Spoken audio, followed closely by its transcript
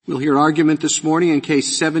We'll hear argument this morning in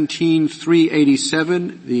Case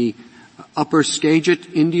 17-387, the Upper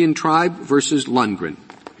Skagit Indian Tribe versus Lundgren.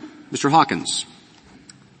 Mr. Hawkins.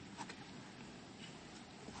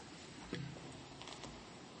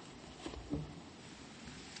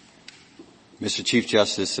 Mr. Chief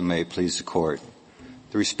Justice, and may it please the Court,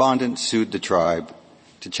 the respondent sued the tribe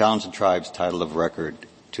to challenge the tribe's title of record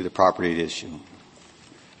to the property at issue.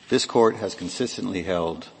 This Court has consistently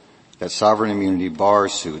held that sovereign immunity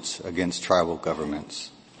bars suits against tribal governments.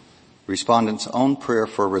 Respondents' own prayer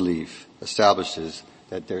for relief establishes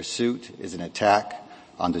that their suit is an attack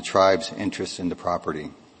on the tribe's interest in the property,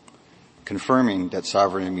 confirming that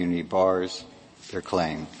sovereign immunity bars their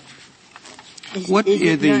claim. Is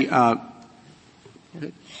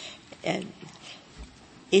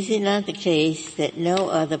it not the case that no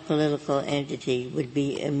other political entity would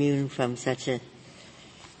be immune from such a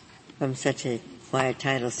quiet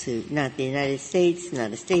title suit? Not the United States,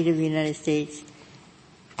 not a state of the United States,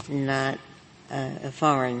 not a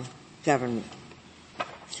foreign government.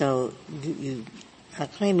 So you are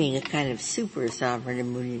claiming a kind of super sovereign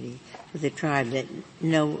immunity for the tribe that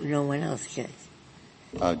no one else gets.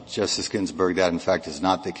 Justice Ginsburg, that in fact is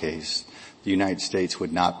not the case. The United States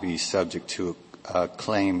would not be subject to a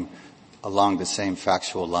claim along the same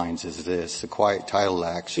factual lines as this, the quiet title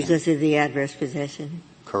action. Because of the adverse possession?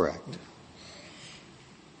 Correct.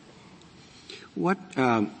 What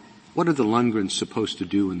are the Lundgrens supposed to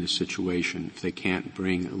do in this situation if they can't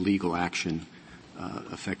bring a legal action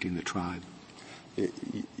affecting the tribe?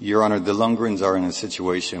 Your Honor, the Lundgrens are in a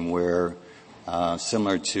situation where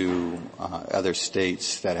similar to other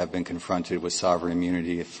states that have been confronted with sovereign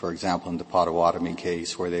immunity, for example, in the Potawatomi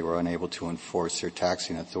case where they were unable to enforce their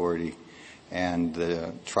taxing authority, and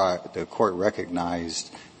the court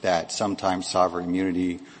recognized that sometimes sovereign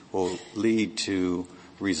immunity will lead to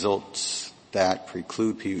results that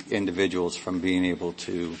preclude individuals from being able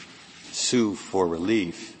to sue for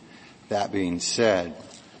relief. That being said,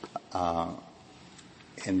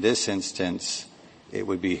 in this instance, it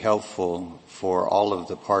would be helpful for all of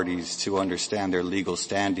the parties to understand their legal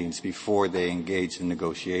standings before they engage in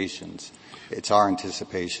negotiations. It's our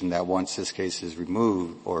anticipation that once this case is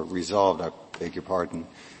removed or resolved, I beg your pardon,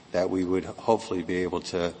 that we would hopefully be able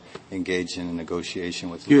to engage in a negotiation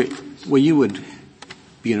with the Well, you would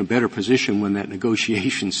be in a better position when that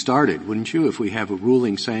negotiation started, wouldn't you, if we have a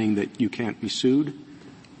ruling saying that you can't be sued?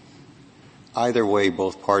 Either way,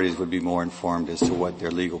 both parties would be more informed as to what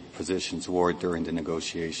their legal positions were during the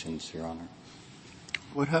negotiations, Your Honor.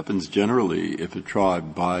 What happens generally if a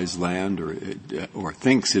tribe buys land or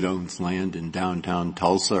thinks it owns land in downtown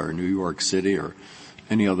Tulsa or New York City or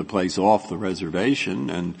any other place off the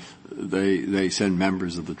reservation, and they send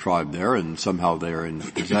members of the tribe there and somehow they're in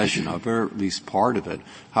possession of it, or at least part of it?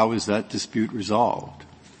 How is that dispute resolved?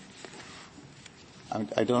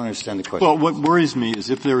 I don't understand the question. Well, what worries me is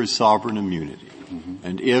if there is sovereign immunity,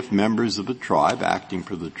 and if members of the tribe acting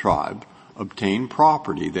for the tribe obtain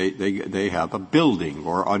property, they have a building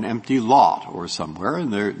or an empty lot or somewhere,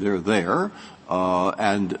 and they're there,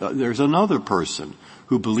 and there's another person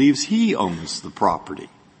who believes he owns the property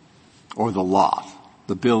or the lot,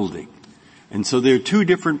 the building. And so there are two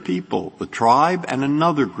different people, the tribe and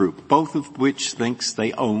another group, both of which thinks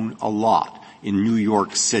they own a lot in New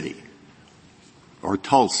York City or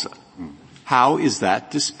Tulsa. How is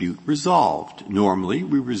that dispute resolved? Normally,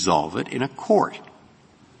 we resolve it in a court.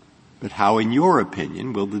 But how, in your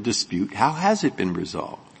opinion, will the dispute, how has it been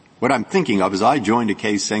resolved? What I'm thinking of is I joined a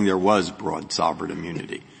case saying there was broad sovereign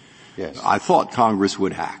immunity. Yes. I thought Congress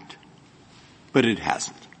would act, but it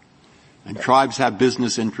hasn't. And tribes have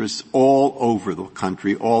business interests all over the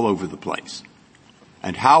country, all over the place.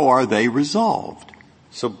 And how are they resolved?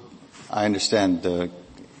 So I understand the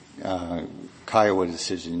Kiowa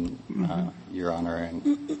decision, Your Honor,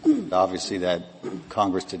 and obviously that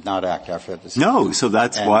Congress did not act after that decision. No, so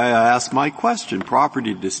that's why I asked my question.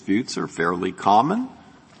 Property disputes are fairly common,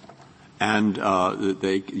 and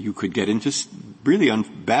you could get into really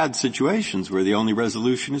bad situations where the only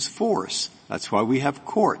resolution is force. That's why we have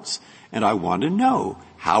courts. And I want to know,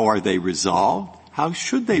 how are they resolved? How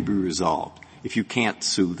should they be resolved if you can't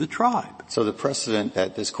sue the tribe? So the precedent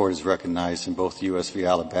that this Court has recognized in both U.S. v.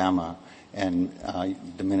 Alabama and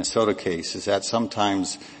the Minnesota case is that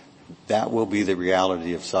sometimes that will be the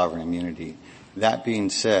reality of sovereign immunity. That being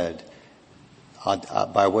said,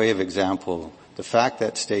 by way of example, the fact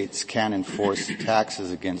that states can enforce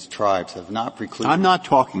taxes against tribes have not precluded. I'm not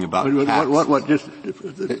talking about tax.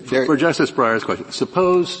 For Justice Breyer's question,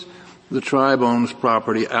 suppose the tribe owns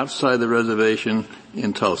property outside the reservation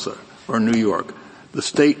in Tulsa or New York. the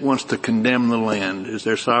state wants to condemn the land. Is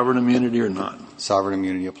there sovereign immunity or not? Sovereign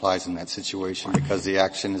immunity applies in that situation because the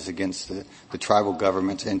action is against the tribal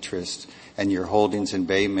government's interest, and your holdings in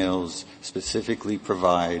Bay Mills specifically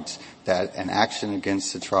provides that an action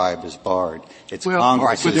against the tribe is barred. It's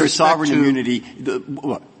Congress. But there's sovereign immunity.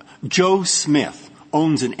 Joe Smith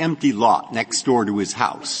owns an empty lot next door to his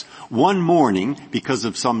house. One morning, because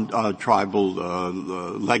of some tribal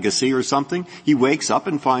legacy or something, he wakes up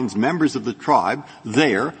and finds members of the tribe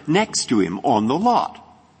there next to him on the lot.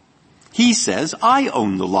 He says, I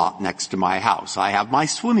own the lot next to my house. I have my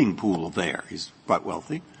swimming pool there. He's quite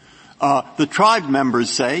wealthy. The tribe members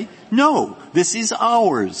say, no, this is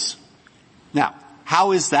ours. Now,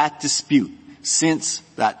 how is that dispute? Since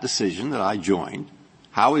that decision that I joined,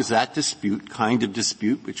 how is that kind of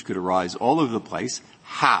dispute, which could arise all over the place,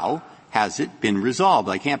 how has it been resolved?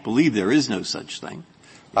 I can't believe there is no such thing.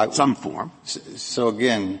 Some form. So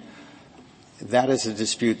again, that is a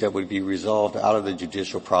dispute that would be resolved out of the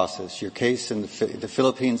judicial process. Your case in the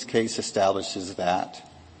Philippines case establishes that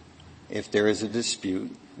if there is a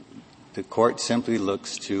dispute, the court simply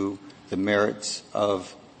looks to the merits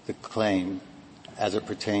of the claim as it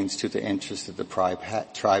pertains to the interest that the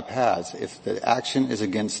tribe has. If the action is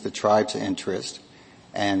against the tribe's interest,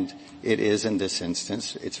 and it is in this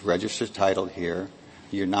instance, it's registered title here,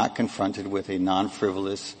 you're not confronted with a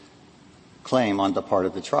non-frivolous claim on the part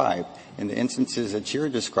of the tribe. In the instances that you're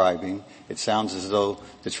describing, it sounds as though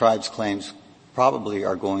the tribe's claims probably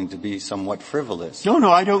are going to be somewhat frivolous.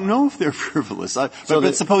 No, I don't know if they're frivolous. But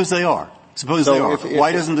suppose they are. Suppose they are.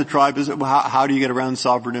 Why doesn't the tribe, how do you get around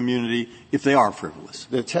sovereign immunity if they are frivolous?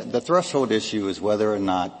 The threshold issue is whether or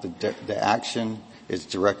not the action is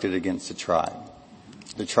directed against the tribe.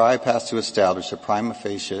 The tribe has to establish a prima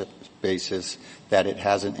facie basis that it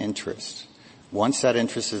has an interest. Once that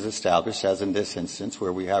interest is established, as in this instance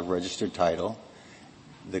where we have registered title,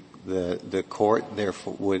 the court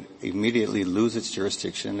therefore would immediately lose its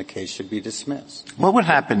jurisdiction and the case should be dismissed. What would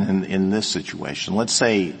happen in this situation? Let's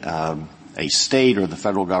say a state or the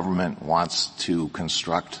federal government wants to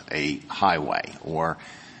construct a highway, or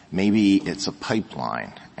maybe it's a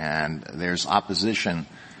pipeline, and there's opposition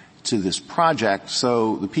to this project,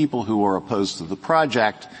 so the people who are opposed to the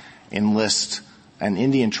project enlist an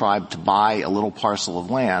Indian tribe to buy a little parcel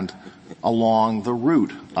of land along the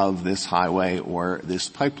route of this highway or this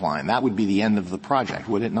pipeline. That would be the end of the project,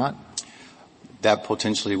 would it not? That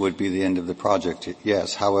potentially would be the end of the project,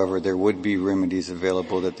 yes. However, there would be remedies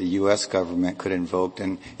available that the U.S. government could invoke,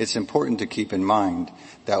 and it's important to keep in mind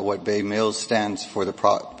that what Bay Mills stands for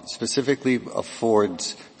specifically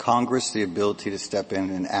affords Congress the ability to step in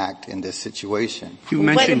and act in this situation. You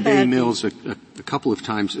mentioned Bay Mills a couple of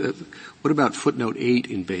times. What about footnote 8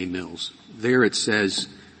 in Bay Mills? There it says,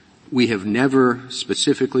 we have never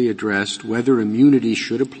specifically addressed whether immunity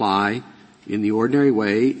should apply in the ordinary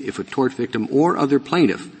way if a tort victim or other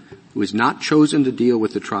plaintiff who has not chosen to deal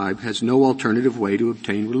with the tribe has no alternative way to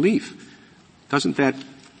obtain relief. Doesn't that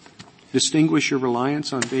distinguish your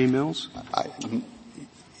reliance on Bay Mills?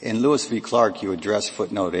 In Lewis v. Clark, you address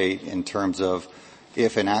footnote 8 in terms of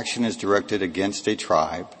if an action is directed against a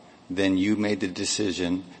tribe, then you made the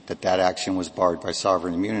decision that that action was barred by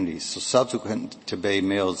sovereign immunity. So subsequent to Bay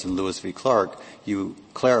Mills and Lewis v. Clark, you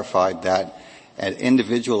clarified that an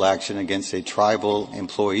individual action against a tribal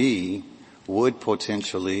employee would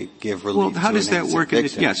potentially give relief. Well, how does that work?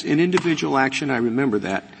 Yes, an individual action, I remember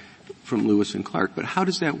that from Lewis and Clark, but how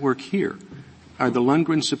does that work here? Are the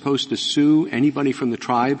Lundgrens supposed to sue anybody from the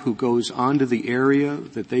tribe who goes onto the area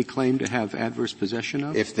that they claim to have adverse possession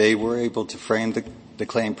of? If they were able to frame the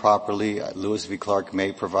claim properly, Lewis v. Clark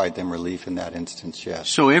may provide them relief in that instance, yes.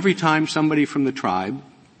 So every time somebody from the tribe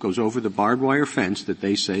goes over the barbed wire fence that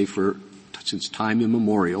they say since time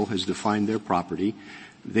immemorial has defined their property,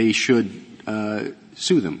 they should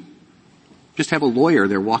sue them. Just have a lawyer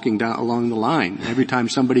there walking down along the line. Every time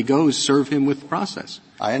somebody goes, serve him with the process.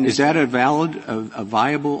 I understand. Is that a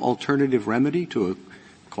viable alternative remedy to a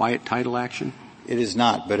quiet title action? It is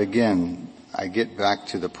not, but again, I get back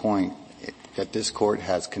to the point that this court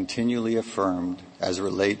has continually affirmed as it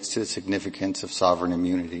relates to the significance of sovereign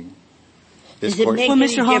immunity. Does it make any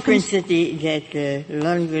difference that the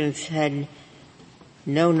Lundgrens had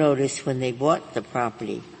no notice when they bought the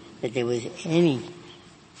property that there was any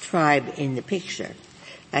tribe in the picture?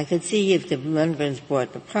 I could see if the Lundgrens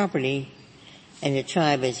bought the property and the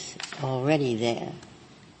tribe is already there.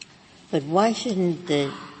 But why shouldn't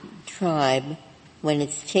the tribe, when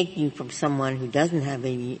it's taken from someone who doesn't have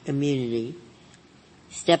any immunity,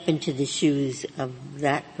 step into the shoes of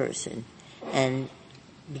that person and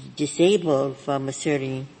be disabled from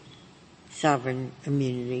asserting sovereign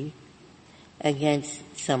immunity against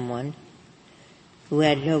someone who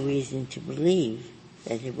had no reason to believe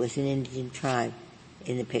that it was an Indian tribe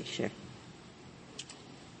in the picture.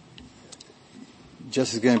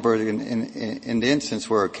 Justice Ginsburg, in the instance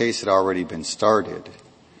where a case had already been started,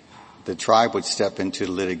 the tribe would step into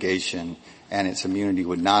litigation and its immunity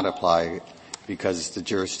would not apply because the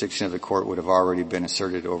jurisdiction of the court would have already been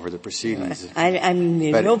asserted over the proceedings. I mean,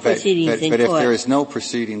 there's no proceedings in court. But if there is no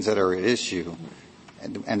proceedings that are at issue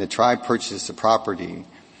and the tribe purchases the property,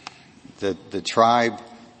 the tribe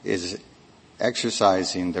is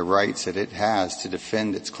exercising the rights that it has to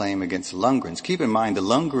defend its claim against the Lundgrens. Keep in mind, the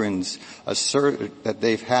Lundgrens assert that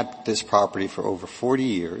they've had this property for over 40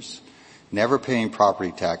 years, never paying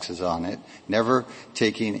property taxes on it, never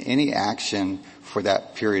taking any action for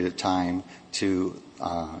that period of time to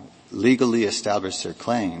legally establish their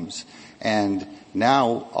claims. And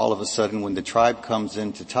now, all of a sudden, when the tribe comes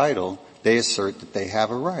into title, they assert that they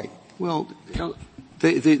have a right. Well,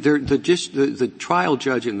 the trial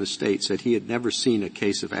judge in the state said he had never seen a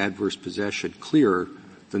case of adverse possession clearer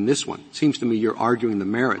than this one. It seems to me you're arguing the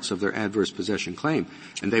merits of their adverse possession claim,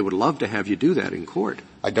 and they would love to have you do that in court.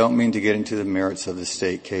 I don't mean to get into the merits of the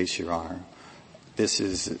state case, Your Honor.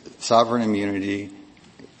 Sovereign immunity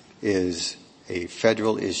is a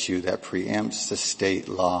federal issue that preempts the state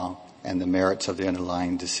law and the merits of the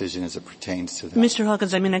underlying decision as it pertains to that. Mr.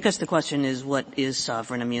 Hawkins, I guess the question is, what is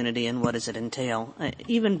sovereign immunity and what does it entail?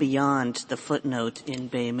 Even beyond the footnote in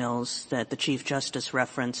Bay Mills that the Chief Justice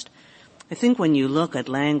referenced, I think when you look at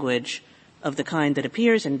language of the kind that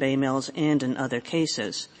appears in Bay Mills and in other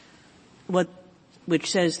cases,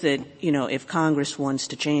 which says that, if Congress wants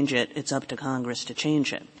to change it, it's up to Congress to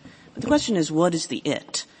change it. But the question is, what is the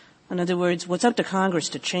it? In other words, what's up to Congress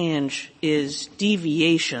to change is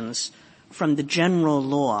deviations from the general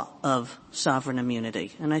law of sovereign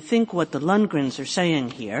immunity. And I think what the Lundgrens are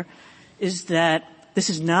saying here is that this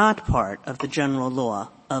is not part of the general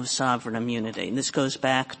law of sovereign immunity. And this goes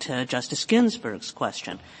back to Justice Ginsburg's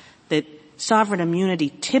question, that sovereign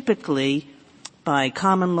immunity typically, by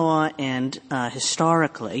common law and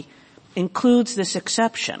historically, includes this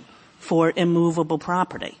exception for immovable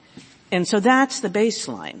property. And so that's the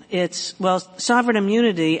baseline. It's, sovereign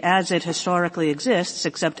immunity as it historically exists,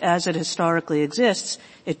 except as it historically exists,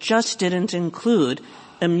 it just didn't include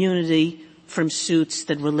immunity from suits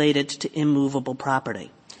that related to immovable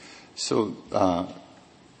property. So,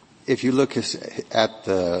 if you look at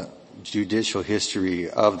the judicial history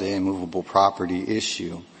of the immovable property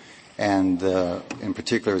issue, and in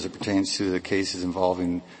particular as it pertains to the cases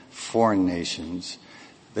involving foreign nations,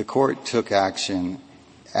 the court took action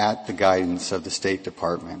at the guidance of the State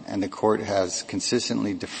Department, and the court has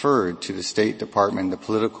consistently deferred to the State Department and the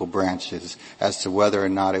political branches as to whether or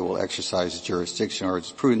not it will exercise jurisdiction, or it's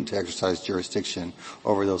prudent to exercise jurisdiction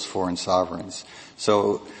over those foreign sovereigns.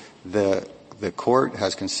 So the court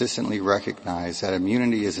has consistently recognized that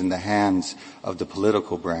immunity is in the hands of the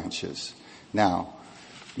political branches. Now,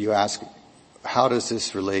 you ask, how does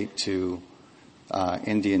this relate to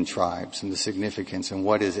Indian tribes and the significance, and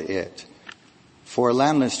what is it? For a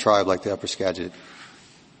landless tribe like the Upper Skagit,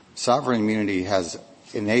 sovereign immunity has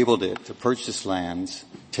enabled it to purchase lands,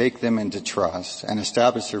 take them into trust, and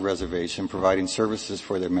establish a reservation providing services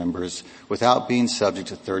for their members without being subject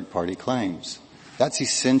to third-party claims. That's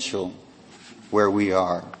essential where we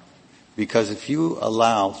are. Because if you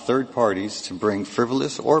allow third parties to bring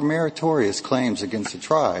frivolous or meritorious claims against the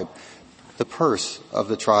tribe, the purse of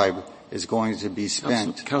the tribe is going to be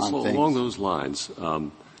spent Counsel, on things. Along those lines,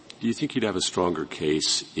 do you think you'd have a stronger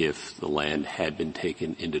case if the land had been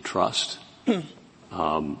taken into trust?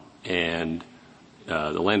 And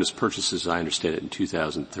the land was purchased, as I understand it, in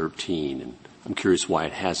 2013, and I'm curious why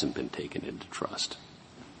it hasn't been taken into trust.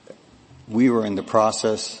 We were in the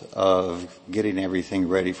process of getting everything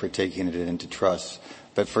ready for taking it into trust.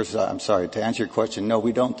 But first, I'm sorry, to answer your question, no,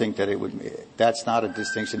 we don't think that that's not a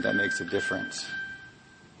distinction that makes a difference.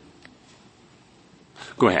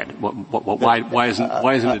 Go ahead. Why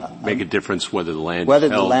doesn't it make a difference whether the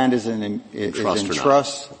land is in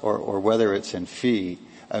trust or whether it's in fee?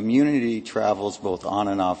 Immunity travels both on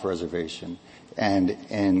and off reservation, and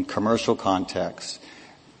in commercial contexts.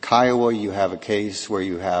 Kiowa, you have a case where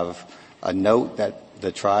you have a note that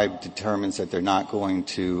the tribe determines that they're not going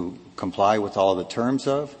to comply with all the terms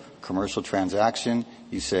of commercial transaction.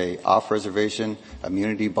 You say off reservation,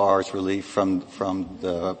 immunity bars relief from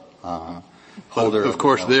the holder. Of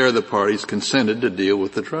course, there the parties consented to deal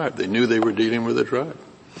with the tribe. They knew they were dealing with the tribe.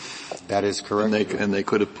 That is correct. And they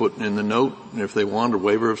could have put in the note if they wanted a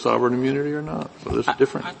waiver of sovereign immunity or not. So this is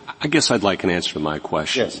different. I guess I'd like an answer to my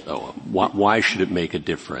question, yes. though. Why should it make a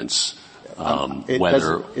difference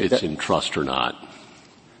whether it's in trust or not?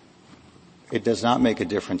 It does not make a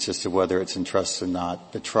difference as to whether it's in trust or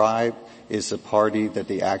not. The tribe is the party that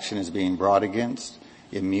the action is being brought against.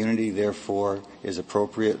 Immunity, therefore, is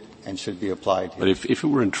appropriate and should be applied here. But if it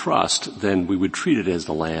were in trust, then we would treat it as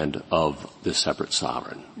the land of the separate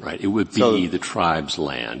sovereign, right? It would be the tribe's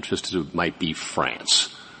land, just as it might be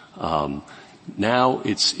France. Now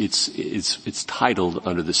it's titled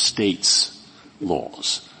under the state's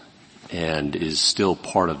laws and is still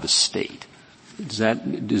part of the state. Does that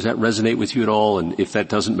resonate with you at all? And if that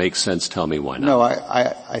doesn't make sense, tell me why not. No,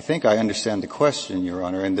 I think I understand the question, Your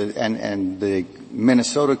Honor. And the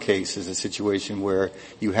Minnesota case is a situation where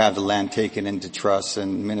you have the land taken into trust,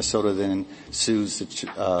 and Minnesota then sues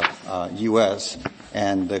the U.S.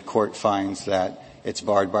 and the court finds that it's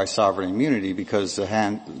barred by sovereign immunity because the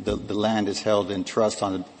land is held in trust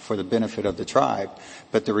for the benefit of the tribe.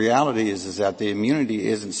 But the reality is that the immunity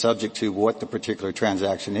isn't subject to what the particular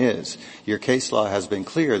transaction is. Your case law has been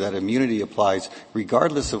clear that immunity applies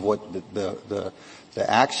regardless of what the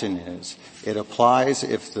action is. It applies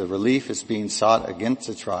if the relief is being sought against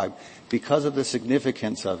the tribe because of the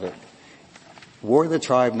significance of it. Were the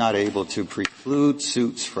tribe not able to preclude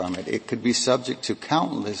suits from it, it could be subject to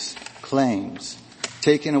countless claims,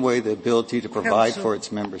 taking away the ability to provide for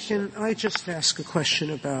its membership. Can I just ask a question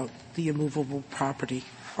about the immovable property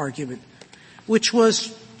argument, which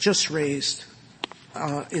was just raised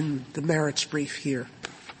in the merits brief here?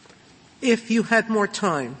 If you had more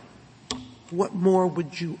time, what more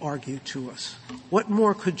would you argue to us? What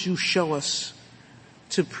more could you show us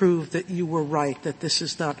to prove that you were right, that this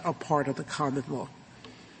is not a part of the common law?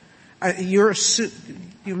 You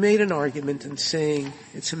made an argument in saying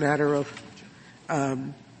it's a matter of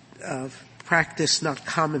practice, not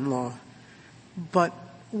common law. But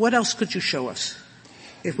what else could you show us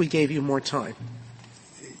if we gave you more time?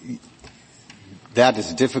 That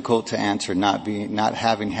is difficult to answer, not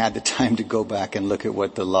having had the time to go back and look at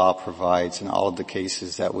what the law provides and all of the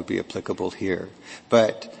cases that would be applicable here.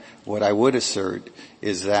 But what I would assert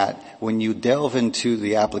is that when you delve into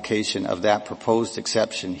the application of that proposed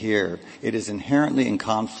exception here, it is inherently in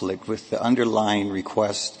conflict with the underlying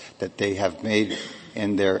request that they have made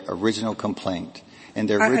in their original complaint. And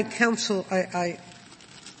their Counsel, I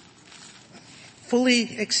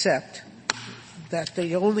fully accept that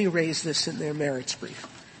they only raise this in their merits brief.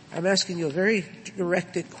 I'm asking you a very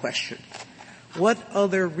directed question. What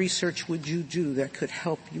other research would you do that could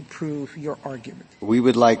help you prove your argument? We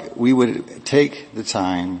would take the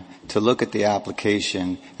time to look at the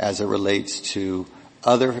application as it relates to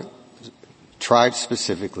other tribes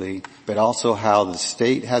specifically, but also how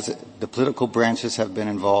the political branches have been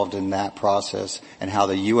involved in that process and how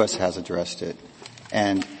the U.S. has addressed it.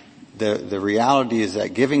 And the reality is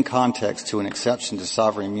that giving context to an exception to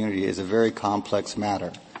sovereign immunity is a very complex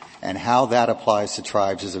matter. And how that applies to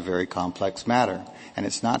tribes is a very complex matter. And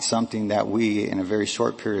it's not something that we, in a very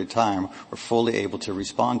short period of time, were fully able to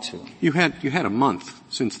respond to. You had a month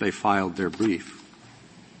since they filed their brief.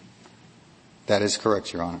 That is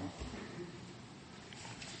correct, Your Honor.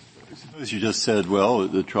 I suppose you just said, well,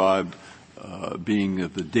 the tribe, being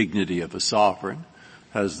of the dignity of a sovereign,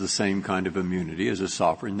 has the same kind of immunity as a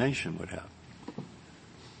sovereign nation would have.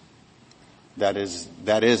 That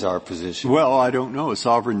is our position. Well, I don't know. A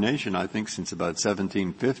sovereign nation, I think since about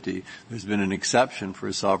 1750, there's been an exception for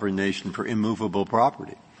a sovereign nation for immovable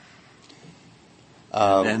property.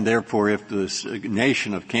 And therefore, if the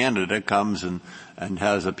nation of Canada comes and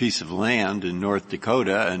has a piece of land in North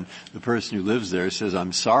Dakota and the person who lives there says,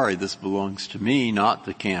 I'm sorry, this belongs to me, not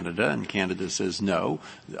to Canada, and Canada says no,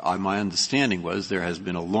 my understanding was there has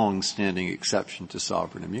been a long-standing exception to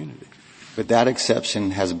sovereign immunity. But that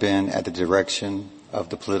exception has been at the direction of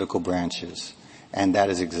the political branches. And that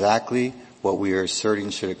is exactly what we are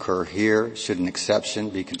asserting should occur here, should an exception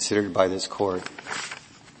be considered by this Court.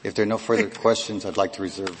 If there are no further questions, I'd like to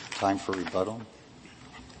reserve time for rebuttal.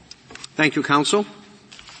 Thank you, counsel.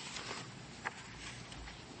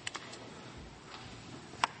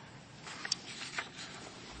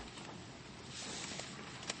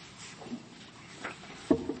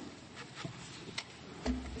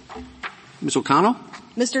 Ms. O'Connell?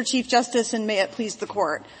 Mr. Chief Justice, and may it please the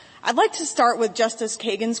Court. I'd like to start with Justice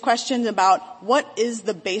Kagan's question about what is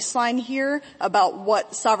the baseline here about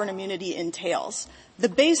what sovereign immunity entails. The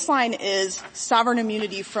baseline is sovereign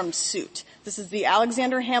immunity from suit. This is the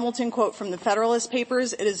Alexander Hamilton quote from the Federalist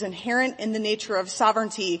Papers. It is inherent in the nature of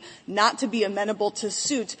sovereignty not to be amenable to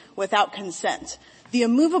suit without consent. The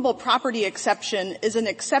immovable property exception is an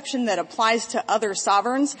exception that applies to other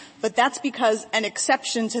sovereigns, but that's because an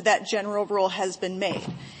exception to that general rule has been made.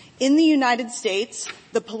 In the United States,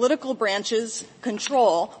 The political branches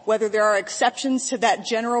control whether there are exceptions to that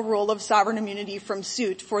general rule of sovereign immunity from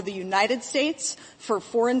suit for the United States, for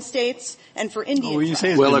foreign states, and for Indian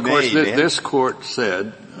tribes. Well, of course, this court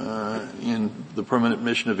said in the Permanent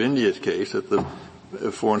Mission of India's case that the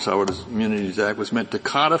Foreign Sovereign Immunities Act was meant to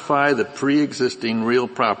codify the pre-existing real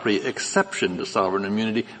property exception to sovereign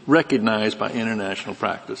immunity recognized by international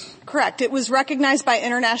practice. Correct. It was recognized by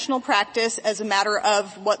international practice as a matter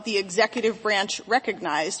of what the executive branch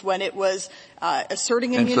recognized when it was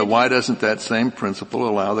asserting immunity. And so why doesn't that same principle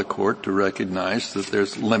allow the court to recognize that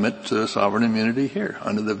there's limit to sovereign immunity here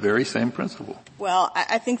under the very same principle? Well,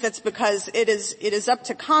 I think that's because it is up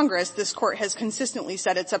to Congress. This court has consistently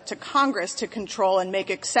said it's up to Congress to control and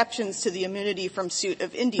make exceptions to the immunity from suit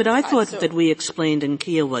of Indian But I tribes. thought that we explained in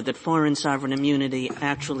Kiowa that foreign sovereign immunity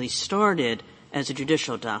actually started as a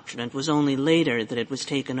judicial doctrine. It was only later that it was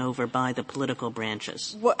taken over by the political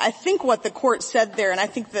branches. Well, I think what the court said there, and I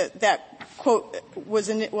think that quote was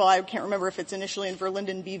I can't remember if it's initially in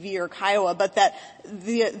Verlinden BV or Kiowa, but that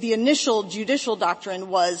the initial judicial doctrine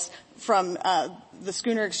was from the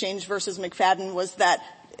Schooner Exchange versus McFadden was that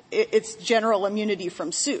it's general immunity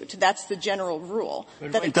from suit. That's the general rule.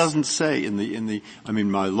 But it doesn't say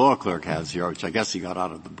my law clerk has here, which I guess he got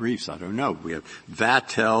out of the briefs, I don't know. We have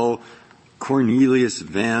Vattel, Cornelius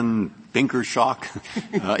van Binkershock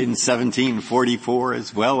in 1744,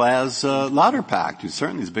 as well as Lauterpacht, who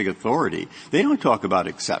certainly is a big authority. They don't talk about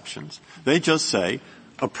exceptions. They just say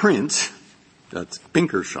a prince, that's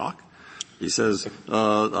Binkershock. He says,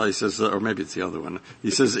 or maybe it's the other one. He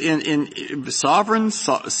says, in sovereigns,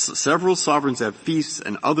 several sovereigns have fiefs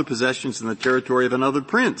and other possessions in the territory of another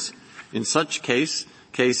prince. In such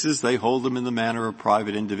cases, they hold them in the manner of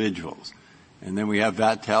private individuals. And then we have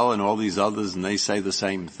Vattel and all these others, and they say the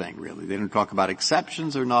same thing, really. They don't talk about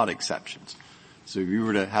exceptions or not exceptions. So if you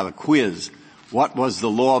were to have a quiz, what was the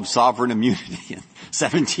law of sovereign immunity in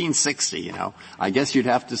 1760, I guess you'd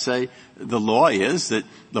have to say the law is that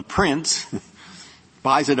the prince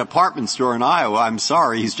buys a department store in Iowa. I'm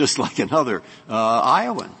sorry, he's just like another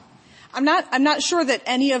Iowan. I'm not sure that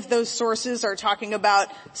any of those sources are talking about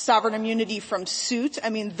sovereign immunity from suit. I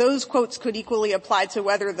mean, those quotes could equally apply to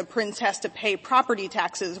whether the prince has to pay property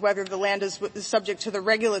taxes, whether the land is subject to the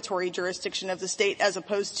regulatory jurisdiction of the state, as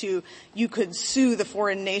opposed to you could sue the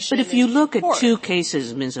foreign nation. But if you look at two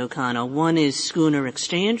cases, Ms. O'Connell, one is Schooner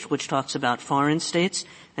Exchange, which talks about foreign states,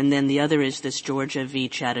 and then the other is this Georgia v.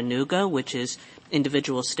 Chattanooga, which is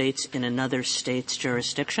individual states in another state's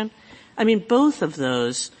jurisdiction. I mean, both of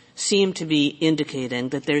those seem to be indicating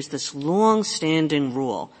that there's this long-standing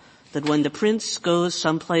rule that when the prince goes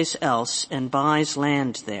someplace else and buys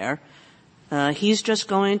land there, he's just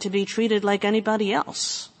going to be treated like anybody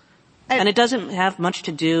else. And it doesn't have much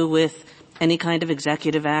to do with any kind of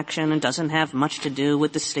executive action. It doesn't have much to do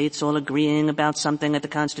with the states all agreeing about something at the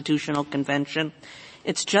Constitutional Convention.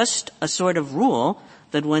 It's just a sort of rule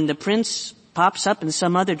that when the prince pops up in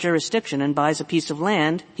some other jurisdiction and buys a piece of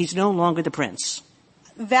land, he's no longer the prince.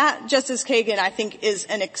 That, Justice Kagan, I think is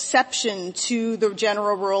an exception to the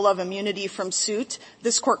general rule of immunity from suit.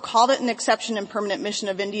 This court called it an exception in Permanent Mission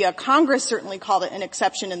of India. Congress certainly called it an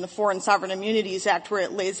exception in the Foreign Sovereign Immunities Act, where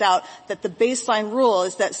it lays out that the baseline rule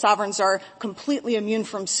is that sovereigns are completely immune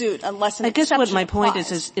from suit unless an exception applies. I guess what my point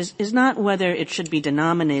is not whether it should be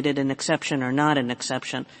denominated an exception or not an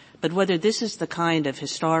exception, but whether this is the kind of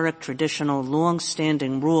historic, traditional,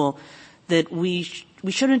 long-standing rule that we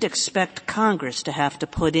shouldn't expect Congress to have to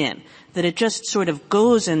put in, that it just sort of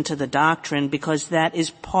goes into the doctrine because that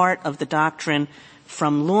is part of the doctrine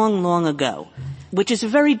from long, long ago, which is a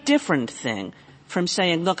very different thing from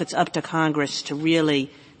saying, look, it's up to Congress to really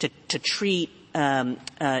to treat to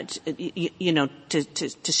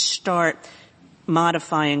start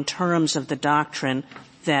modifying terms of the doctrine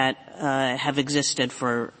that have existed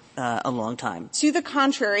for a long time. To the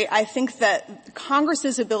contrary, I think that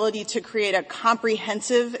Congress's ability to create a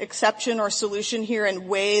comprehensive exception or solution here and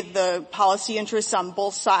weigh the policy interests on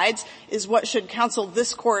both sides is what should counsel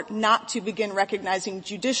this court not to begin recognizing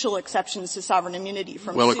judicial exceptions to sovereign immunity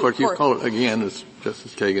from suit. Well, of course, you call it, again, as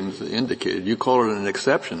Justice Kagan has indicated, you call it an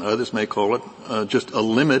exception. Others may call it just a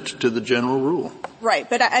limit to the general rule. Right,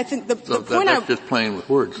 but I think the point that's just playing with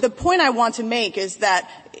words. The point I want to make is that,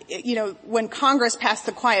 when Congress passed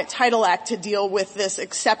the Quiet Title Act to deal with this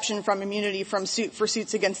exception from immunity from suit for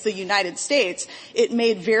suits against the United States, it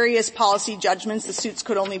made various policy judgments. The suits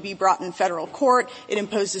could only be brought in federal court. It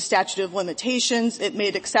imposed a statute of limitations. It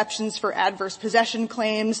made exceptions for adverse possession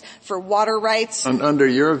claims, for water rights. And under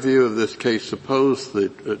your view of this case, suppose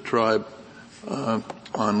that a tribe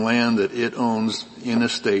on land that it owns in a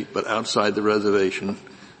state but outside the reservation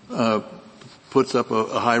puts up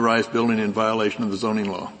a high-rise building in violation of the zoning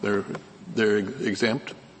law? They're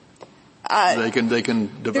exempt? They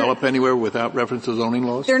can develop anywhere without reference to zoning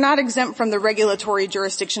laws? They're not exempt from the regulatory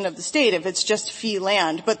jurisdiction of the state if it's just fee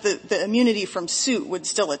land, but the immunity from suit would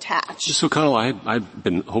still attach. So, Connell, I've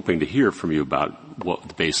been hoping to hear from you about what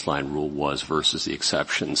the baseline rule was versus the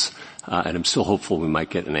exceptions, and I'm still hopeful we might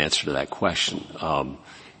get an answer to that question.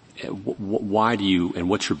 Why do you, and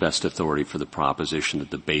what's your best authority for the proposition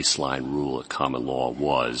that the baseline rule at common law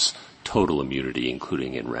was total immunity,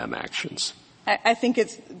 including in rem actions? I think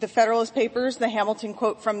it's the Federalist Papers, the Hamilton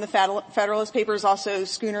quote from the Federalist Papers, also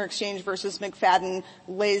Schooner Exchange versus McFadden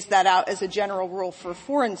lays that out as a general rule for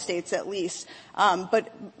foreign states at least.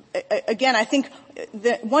 But again, I think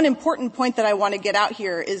the one important point that I want to get out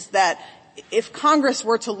here is that if Congress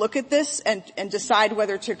were to look at this and decide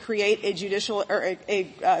whether to create a judicial or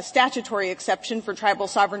a statutory exception for tribal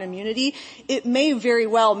sovereign immunity, it may very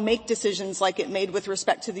well make decisions like it made with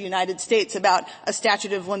respect to the United States about a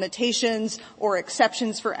statute of limitations or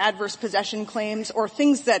exceptions for adverse possession claims or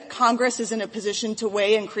things that Congress is in a position to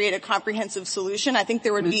weigh and create a comprehensive solution. I think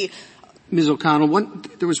there would be Ms. O'Connell,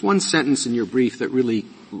 there was one sentence in your brief that really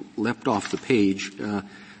leapt off the page,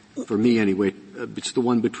 for me anyway. It's the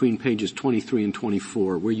one between pages 23 and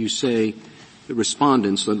 24, where you say the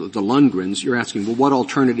respondents, the Lundgrens, you're asking, well, what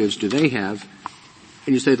alternatives do they have?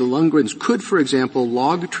 And you say the Lundgrens could, for example,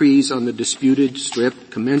 log trees on the disputed strip,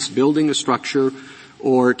 commence building a structure,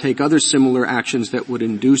 or take other similar actions that would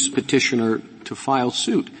induce petitioner to file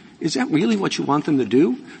suit. Is that really what you want them to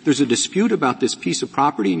do? There's a dispute about this piece of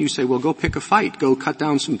property, and you say, well, go pick a fight, go cut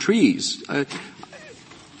down some trees.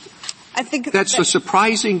 I think that's a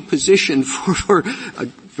surprising position for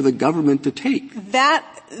the government to take.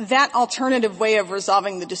 That alternative way of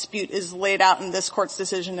resolving the dispute is laid out in this court's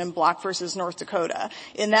decision in Block versus North Dakota.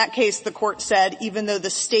 In that case, the court said even though the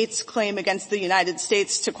state's claim against the United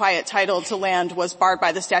States to quiet title to land was barred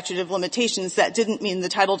by the statute of limitations, that didn't mean the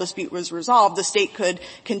title dispute was resolved. The state could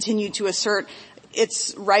continue to assert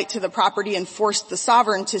its right to the property and force the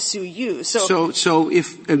sovereign to sue you. So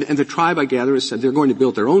if, and the tribe, I gather, has said they're going to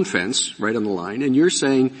build their own fence right on the line, and you're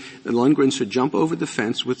saying the Lundgrens should jump over the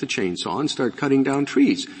fence with the chainsaw and start cutting down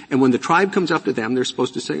trees. And when the tribe comes up to them, they're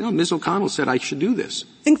supposed to say, oh, Ms. O'Connell said I should do this.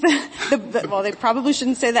 I think well, they probably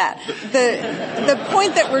shouldn't say that. The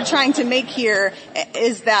point that we're trying to make here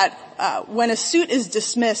is that when a suit is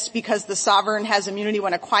dismissed because the sovereign has immunity,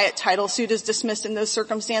 when a quiet title suit is dismissed in those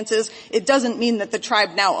circumstances, it doesn't mean that the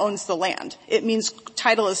tribe now owns the land. It means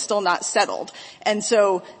title is still not settled. And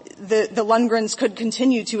so the Lundgrens could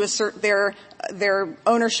continue to assert their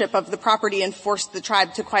ownership of the property and force the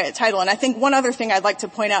tribe to quiet title. And I think one other thing I'd like to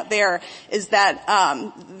point out there is that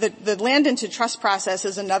the land into trust process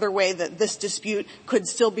is another way that this dispute could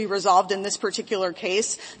still be resolved in this particular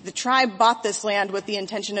case. The tribe bought this land with the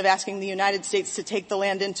intention of asking the United States to take the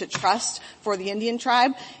land into trust for the Indian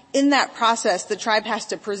tribe. In that process, the tribe has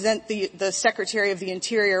to present the Secretary of the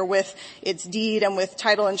Interior with its deed and with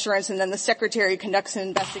title insurance, and then the Secretary conducts an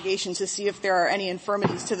investigation to see if there are any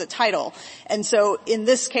infirmities to the title. And so in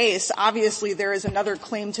this case, obviously there is another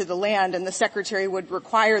claim to the land, and the Secretary would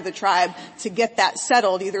require the tribe to get that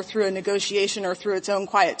settled either through a negotiation or through its own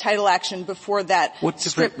quiet title action before that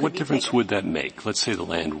strip could be What difference taken. would that make? Let's say the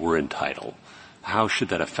land were in title. How should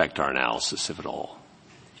that affect our analysis, if at all?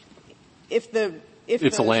 If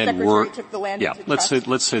the land Secretary were, took the land yeah, into trust.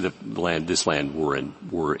 let's say this land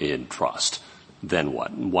were in trust. Then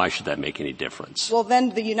what? Why should that make any difference? Well,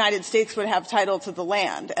 then the United States would have title to the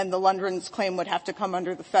land, and the Lundgrens' claim would have to come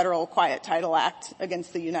under the Federal Quiet Title Act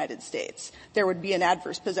against the United States. There would be an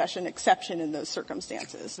adverse possession exception in those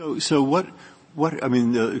circumstances. So what, I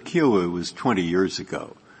mean, Kiowa was 20 years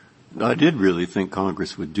ago. I did really think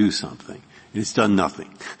Congress would do something. It's done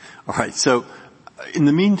nothing. All right. So in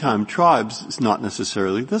the meantime, tribes, it's not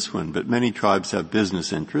necessarily this one, but many tribes have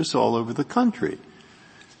business interests all over the country.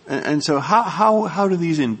 And so how do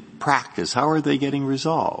these in practice, how are they getting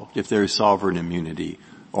resolved if there's sovereign immunity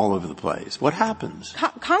all over the place? What happens?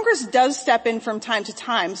 Congress does step in from time to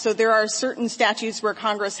time. So there are certain statutes where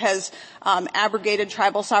Congress has abrogated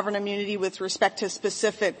tribal sovereign immunity with respect to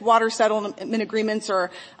specific water settlement agreements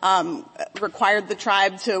or required the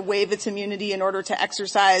tribe to waive its immunity in order to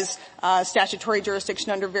exercise statutory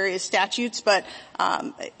jurisdiction under various statutes. But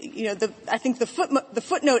I think the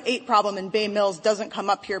footnote 8 problem in Bay Mills doesn't come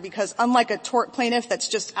up here because unlike a tort plaintiff that's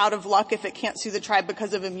just out of luck if it can't sue the tribe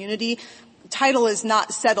because of immunity, title is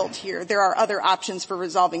not settled here. There are other options for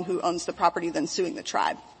resolving who owns the property than suing the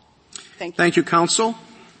tribe. Thank you. Thank you, counsel.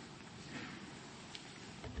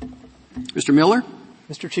 Mr. Miller?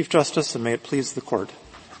 Mr. Chief Justice, and may it please the Court.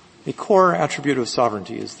 A core attribute of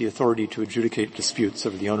sovereignty is the authority to adjudicate disputes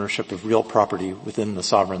over the ownership of real property within the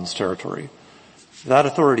sovereign's territory. That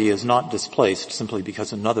authority is not displaced simply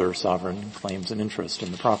because another sovereign claims an interest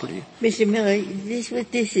in the property. Mr. Miller,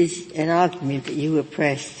 this is an argument that you have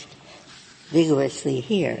pressed vigorously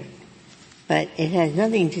here, but it has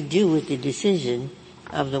nothing to do with the decision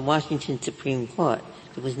of the Washington Supreme Court.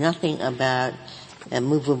 There was nothing about a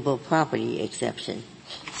movable property exception.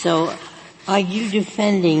 So are you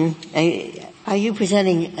presenting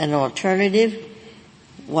an alternative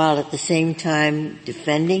while at the same time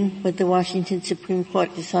defending what the Washington Supreme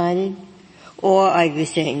Court decided? Or are you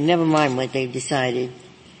saying, never mind what they've decided,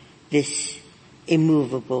 this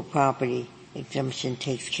immovable property exemption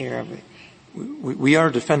takes care of it? We are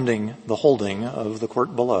defending the holding of the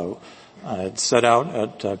court below. It's set out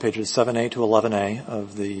at pages 7A to 11A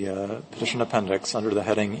of the petition appendix under the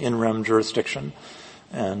heading in rem jurisdiction.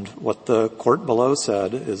 And what the court below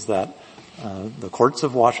said is that the courts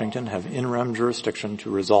of Washington have in rem jurisdiction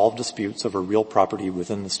to resolve disputes over real property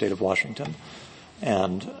within the state of Washington.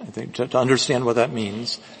 And I think to understand what that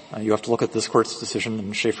means, you have to look at this court's decision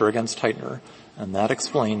in Schaefer against Heitner, and that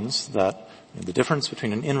explains that the difference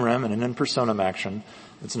between an in rem and an in personam action,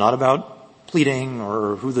 it's not about pleading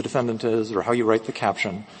or who the defendant is or how you write the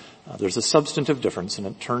caption. There's a substantive difference, and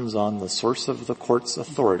it turns on the source of the court's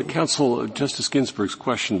authority. But Counsel, Justice Ginsburg's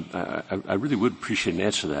question, I really would appreciate an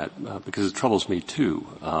answer to that because it troubles me too.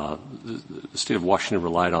 The state of Washington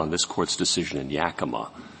relied on this court's decision in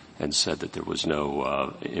Yakima and said that there was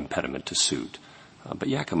no impediment to suit. But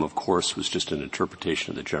Yakima, of course, was just an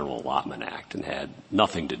interpretation of the General Allotment Act and had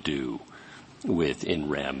nothing to do with in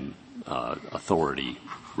rem authority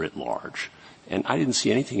writ large. And I didn't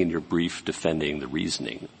see anything in your brief defending the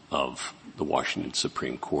reasoning of the Washington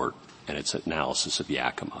Supreme Court and its analysis of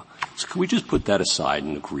Yakima. So can we just put that aside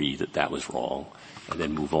and agree that that was wrong and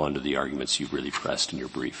then move on to the arguments you really pressed in your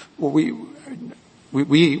brief? Well,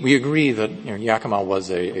 we agree that Yakima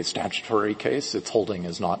was a statutory case. Its holding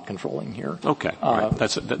is not controlling here. Okay. All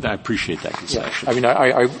right. I appreciate that concession. Yeah. I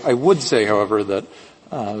mean, I would say, however, that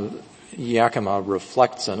Yakima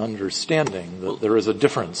reflects an understanding that there is a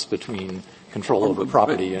difference between control over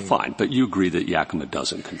property and... Fine, but you agree that Yakima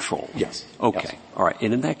doesn't control? Yes. Okay. Yes. All right.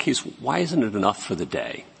 And in that case, why isn't it enough for the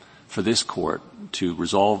day for this court to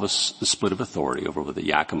resolve the split of authority over whether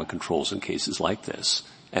Yakima controls in cases like this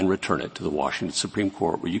and return it to the Washington Supreme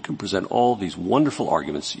Court where you can present all these wonderful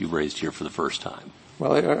arguments that you've raised here for the first time?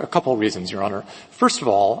 Well, a couple of reasons, Your Honor. First of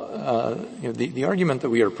all, the argument that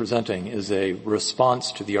we are presenting is a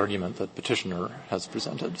response to the argument that Petitioner has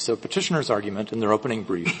presented. So Petitioner's argument in their opening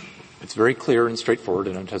brief, it's very clear and straightforward,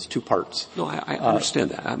 and it has two parts. No, I understand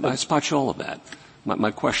that. I spot you all of that. My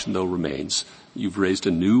question, though, remains, you've raised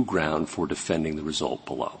a new ground for defending the result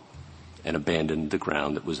below and abandoned the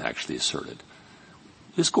ground that was actually asserted.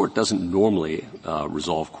 This Court doesn't normally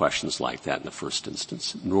resolve questions like that in the first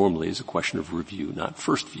instance. Normally it's a question of review, not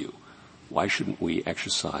first view. Why shouldn't we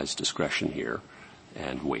exercise discretion here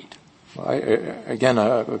and wait? Well, again,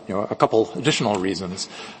 a couple additional reasons.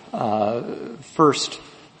 First,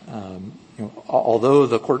 although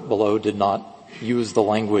the court below did not use the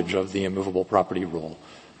language of the immovable property rule,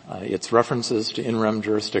 its references to in rem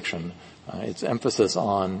jurisdiction, its emphasis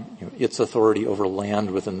on its authority over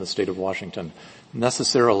land within the state of Washington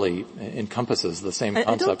necessarily encompasses the same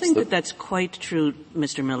concepts. I don't think that that's quite true,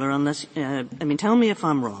 Mr. Miller, unless, tell me if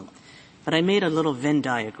I'm wrong, but I made a little Venn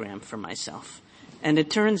diagram for myself. And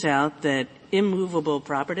it turns out that immovable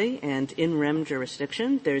property and in rem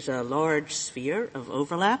jurisdiction, there's a large sphere of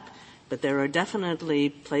overlap, but there are definitely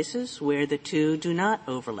places where the two do not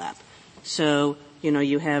overlap. So,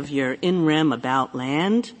 you have your in rem about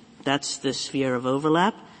land, that's the sphere of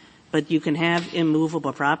overlap, but you can have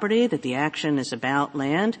immovable property that the action is about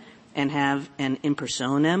land and have an in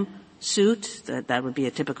personam suit, that would be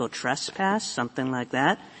a typical trespass, something like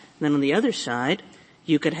that. And then on the other side,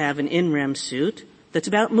 you could have an in rem suit that's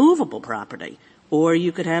about movable property, or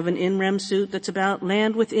you could have an in rem suit that's about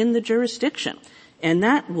land within the jurisdiction. And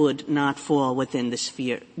that would not fall within the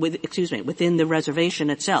sphere, within the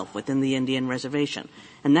reservation itself, within the Indian reservation.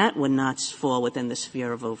 And that would not fall within the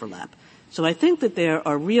sphere of overlap. So I think that there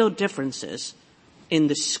are real differences in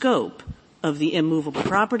the scope of the immovable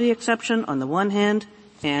property exception on the one hand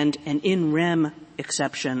and an in rem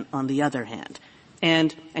exception on the other hand.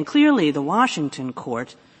 And clearly the Washington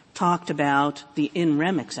court talked about the in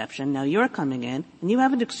rem exception. Now you're coming in and you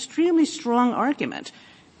have an extremely strong argument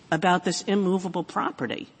about this immovable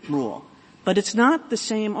property rule. But it's not the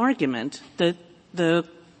same argument that the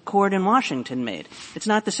court in Washington made. It's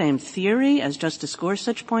not the same theory, as Justice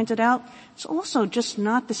Gorsuch pointed out. It's also just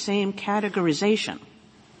not the same categorization.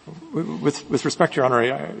 With respect, Your Honor,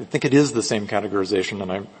 I think it is the same categorization,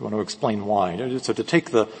 and I want to explain why. So to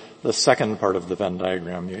take the second part of the Venn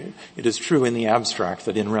diagram, it is true in the abstract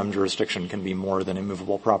that in rem jurisdiction can be more than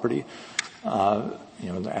immovable property, the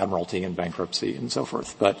admiralty and bankruptcy and so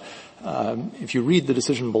forth. But if you read the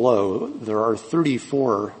decision below, there are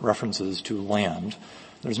 34 references to land.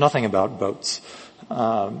 There's nothing about boats.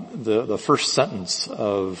 The first sentence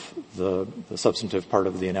of the substantive part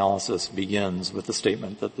of the analysis begins with the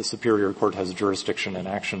statement that the Superior Court has jurisdiction in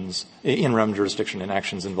actions, in rem jurisdiction in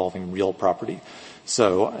actions involving real property.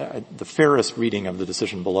 So the fairest reading of the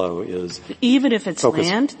decision below is even if it's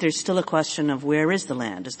land, there's still a question of where is the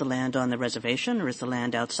land? Is the land on the reservation or is the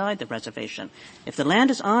land outside the reservation? If the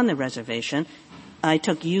land is on the reservation, I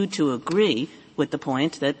took you to agree with the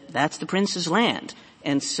point that that's the prince's land.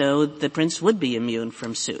 And so the prince would be immune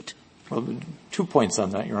from suit. Well, 2 points on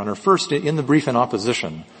that, Your Honor. First, in the brief in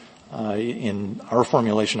opposition, in our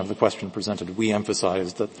formulation of the question presented, we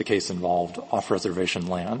emphasized that the case involved off-reservation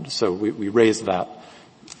land. So we raised that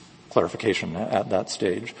clarification at that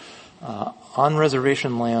stage. On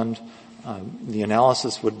reservation land, the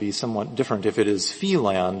analysis would be somewhat different if it is fee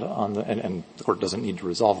land and the court doesn't need to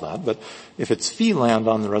resolve that, but if it's fee land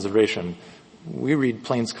on the reservation, we read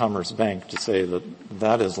Plains Commerce Bank to say that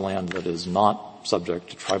that is land that is not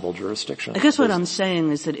subject to tribal jurisdiction. I guess what I'm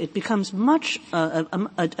saying is that it becomes much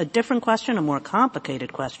a different question, a more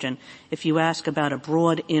complicated question, if you ask about a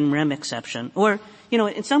broad in rem exception. Or,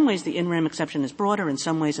 in some ways the in rem exception is broader, in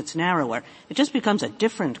some ways it's narrower. It just becomes a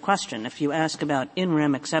different question if you ask about in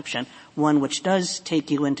rem exception, one which does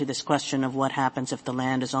take you into this question of what happens if the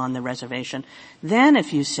land is on the reservation. Then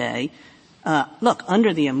if you say, look,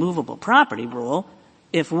 under the immovable property rule,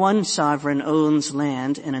 if one sovereign owns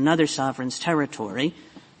land in another sovereign's territory,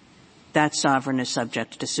 that sovereign is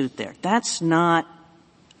subject to suit there. That's not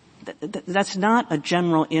a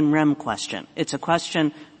general in rem question. It's a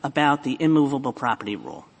question about the immovable property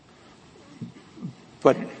rule.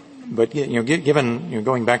 But given,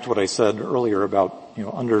 going back to what I said earlier about,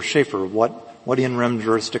 under Schaefer, what in rem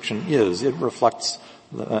jurisdiction is, it reflects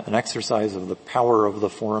an exercise of the power of the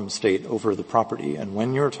forum state over the property. And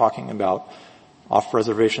when you're talking about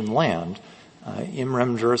off-reservation land, in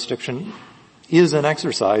rem jurisdiction is an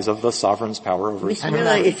exercise of the sovereign's power over its property. Mr.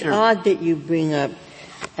 Miller, it's odd that you bring up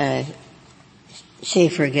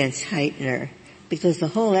Schaefer against Heitner, because the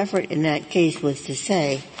whole effort in that case was to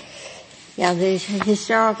say, there's a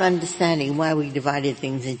historic understanding why we divided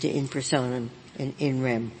things into in personam and in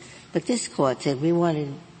rem. But this court said we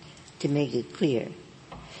wanted to make it clear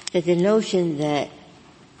that the notion that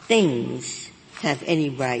things have any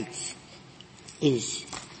rights is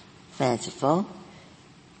fanciful.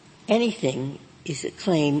 Anything is a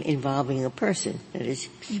claim involving a person. That is,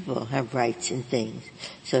 people have rights in things.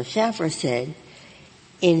 So Schaefer said,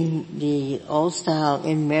 in the old-style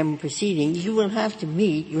in rem proceedings, you have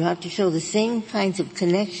to show the same kinds of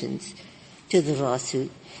connections to the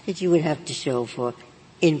lawsuit that you would have to show for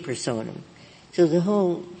in personam. So the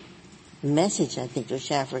whole message, I think, of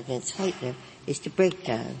Schaefer against Heitner is to break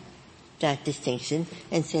down that distinction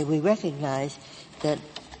and say we recognize that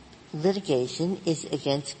litigation is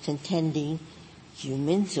against contending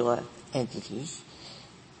humans or entities,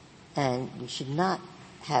 and we should not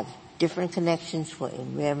have different connections for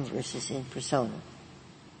in rem versus in persona.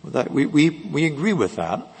 We agree with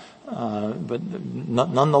that, but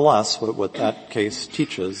nonetheless, what that case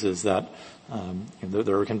teaches is that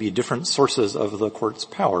there can be different sources of the court's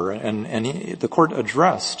power, and the court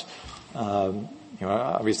addressed,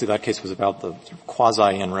 obviously that case was about the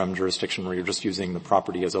quasi-in rem jurisdiction where you're just using the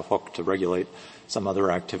property as a hook to regulate some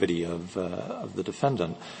other activity of the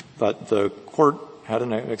defendant. But the court had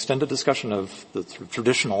an extended discussion of the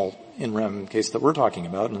traditional in rem case that we're talking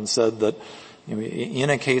about and said that in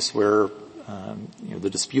a case where the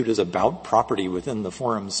dispute is about property within the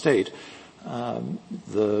forum state,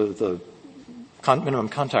 the minimum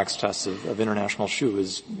contacts test of international shoe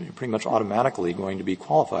is pretty much automatically going to be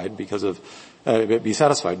qualified be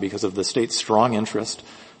satisfied because of the state's strong interest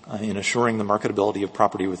in assuring the marketability of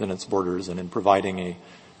property within its borders and in providing a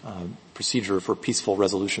procedure for peaceful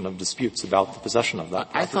resolution of disputes about the possession of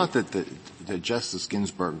that property. I thought that Justice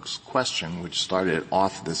Ginsburg's question, which started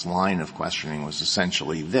off this line of questioning, was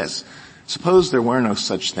essentially this. Suppose there were no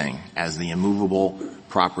such thing as the immovable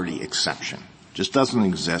property exception. Just doesn't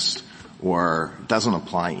exist or doesn't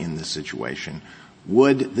apply in this situation.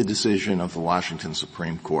 Would the decision of the Washington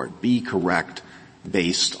Supreme Court be correct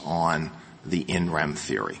based on the in rem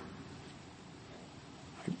theory?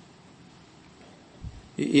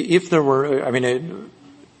 If there were,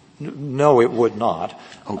 No, it would not.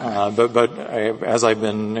 Okay. But as I've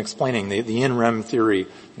been explaining, the in rem theory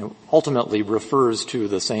ultimately refers to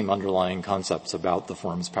the same underlying concepts about the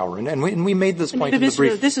form's power. And we made this point in the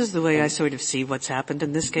brief. This is the way I sort of see what's happened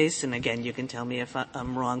in this case, and again, you can tell me if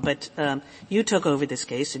I'm wrong, but you took over this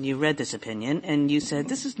case and you read this opinion and you said,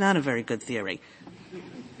 this is not a very good theory.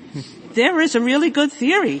 There is a really good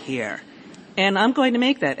theory here, and I'm going to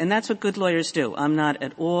make that, and that's what good lawyers do. I'm not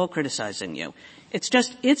at all criticizing you. It's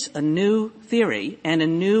a new theory and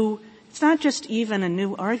it's not just even a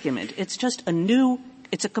new argument. It's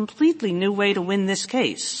a completely new way to win this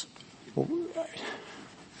case. Well,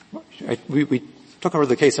 we took over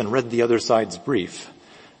the case and read the other side's brief.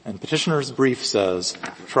 And petitioner's brief says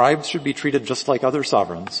tribes should be treated just like other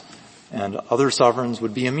sovereigns, and other sovereigns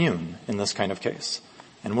would be immune in this kind of case.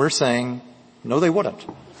 And we're saying, no, they wouldn't.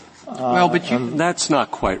 Well, but that's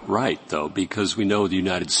not quite right, though, because we know the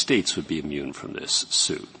United States would be immune from this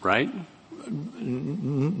suit, right?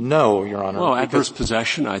 No, Your Honor. Well, adverse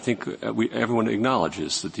possession, I think everyone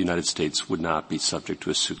acknowledges that the United States would not be subject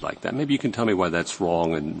to a suit like that. Maybe you can tell me why that's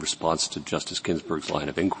wrong in response to Justice Ginsburg's line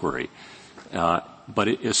of inquiry. But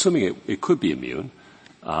assuming it could be immune,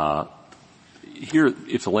 here,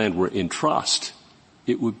 if the land were in trust,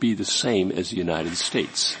 it would be the same as the United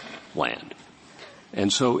States land.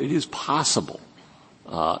 And so it is possible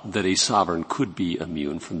that a sovereign could be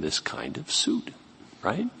immune from this kind of suit,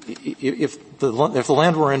 right? If the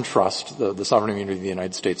land were in trust, the sovereign immunity of the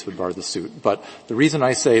United States would bar the suit. But the reason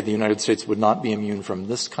I say the United States would not be immune from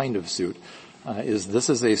this kind of suit is this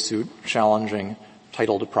is a suit challenging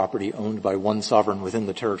title to property owned by one sovereign within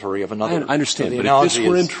the territory of another. I understand, so but if this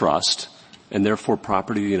were in trust and therefore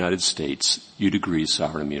property of the United States, you'd agree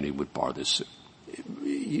sovereign immunity would bar this suit.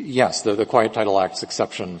 Yes, the Quiet Title Act's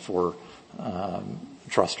exception for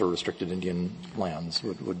trust or restricted Indian lands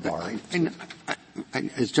would bar.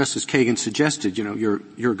 As Justice Kagan suggested,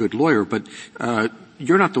 you're a good lawyer, but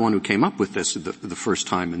you're not the one who came up with this the first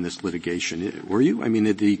time in this litigation, were you? I mean,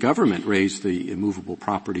 did the government raise the immovable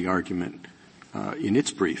property argument in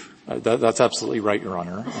its brief? That's absolutely right, Your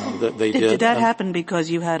Honor. They did. Did that happen because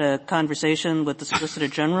you had a conversation with the Solicitor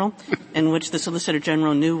General in which the Solicitor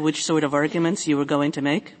General knew which sort of arguments you were going to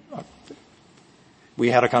make? We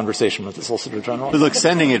had a conversation with the Solicitor General. But look,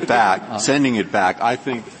 sending it back, I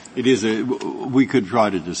think it is we could try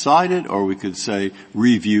to decide it, or we could say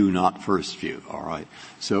review, not first view, all right?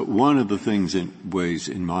 So one of the ways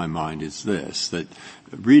in my mind is this, that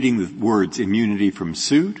reading the words immunity from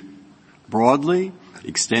suit broadly,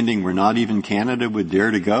 extending where not even Canada would dare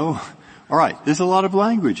to go. All right, there's a lot of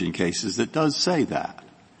language in cases that does say that.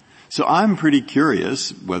 So I'm pretty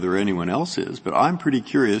curious, whether anyone else is, but I'm pretty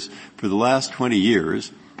curious for the last 20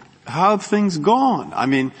 years, how have things gone? I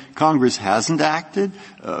mean, Congress hasn't acted.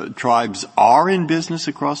 Tribes are in business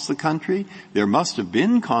across the country. There must have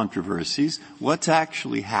been controversies. What's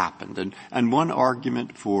actually happened? And one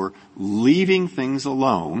argument for leaving things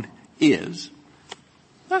alone is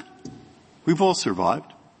we've all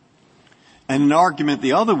survived. And an argument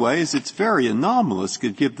the other way is it's very anomalous,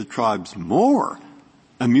 could give the tribes more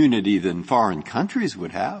immunity than foreign countries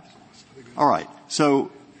would have. All right.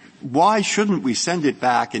 So why shouldn't we send it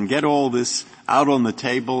back and get all this out on the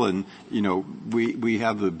table? And, we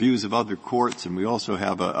have the views of other courts, and we also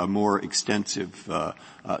have a more extensive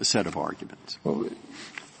set of arguments. Well,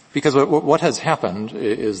 because what has happened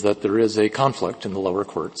is that there is a conflict in the lower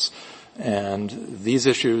courts. And these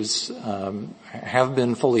issues have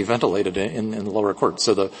been fully ventilated in the lower courts.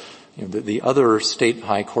 So the other state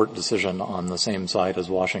high court decision on the same side as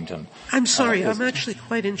Washington. I'm sorry, I'm actually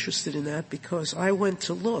quite interested in that because I went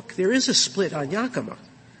to look. There is a split on Yakima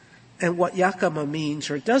and what Yakima means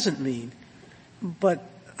or doesn't mean. But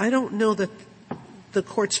I don't know that the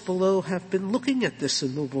courts below have been looking at this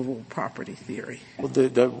immovable property theory. Well,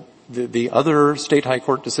 the other state high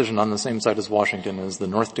court decision on the same side as Washington is the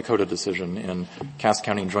North Dakota decision in Cass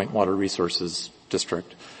County Joint Water Resources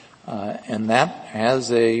District. And that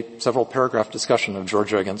has a several paragraph discussion of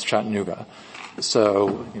Georgia against Chattanooga.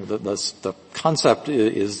 So the concept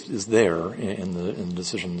is there in the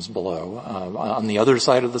decisions below. On the other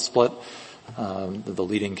side of the split, the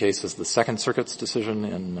leading case is the Second Circuit's decision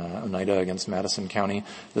in Oneida against Madison County.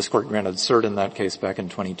 This court granted cert in that case back in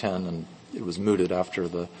 2010, and it was mooted after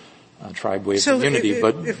the tribe waived immunity.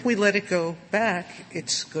 So if we let it go back,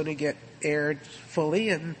 it's going to get aired fully,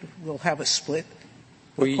 and we'll have a split.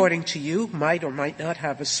 According to you, might or might not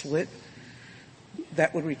have a split.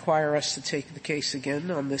 That would require us to take the case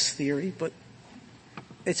again on this theory, but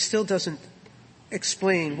it still doesn't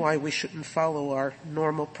explain why we shouldn't follow our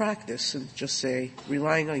normal practice and just say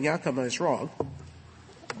relying on Yakima is wrong.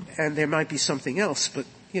 And there might be something else, but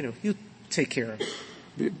you take care of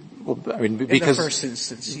it. Well, I mean, because, in the first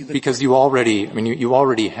instance, because you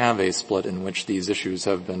already have a split in which these issues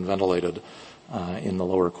have been ventilated, in the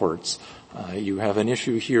lower courts. You have an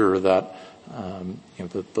issue here that,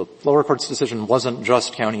 the lower court's decision wasn't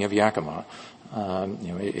just County of Yakima.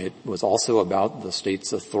 It was also about the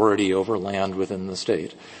state's authority over land within the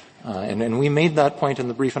state. And we made that point in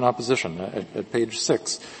the brief in opposition. At page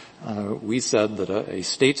 6, we said that a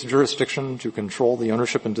state's jurisdiction to control the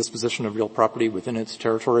ownership and disposition of real property within its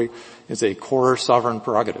territory is a core sovereign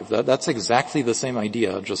prerogative. That's exactly the same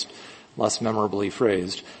idea, just less memorably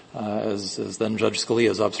phrased, as then Judge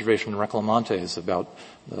Scalia's observation in Reclamantes about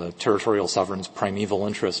the territorial sovereign's primeval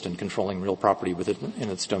interest in controlling real property in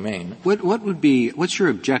its domain. What's your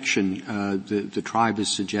objection? The tribe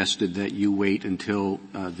has suggested that you wait until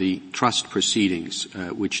the trust proceedings,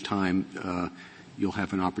 at which time you'll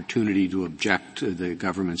have an opportunity to object to the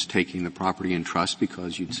government's taking the property in trust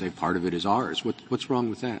because you'd say part of it is ours. What's wrong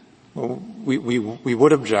with that? Well, we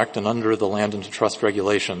would object, and under the land into trust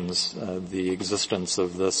regulations, the existence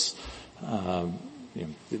of this, the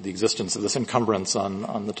existence of this encumbrance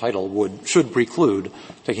on the title should preclude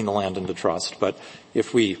taking the land into trust. But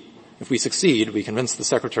if we succeed, we convince the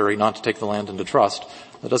Secretary not to take the land into trust,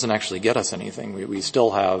 that doesn't actually get us anything. We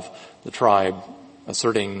still have the tribe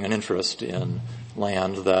asserting an interest in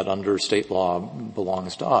land that under state law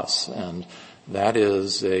belongs to us, and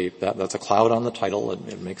that's a cloud on the title.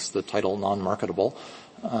 It makes the title non-marketable,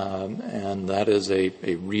 and that is a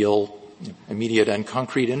real, immediate and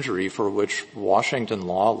concrete injury for which Washington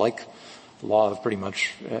law, like the law of pretty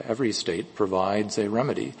much every state, provides a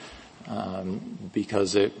remedy,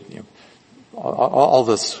 because all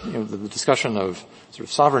this, the discussion of sort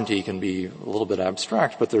of sovereignty can be a little bit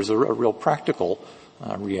abstract, but there's a real practical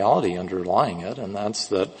reality underlying it, and that's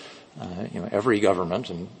that every government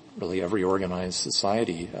and really every organized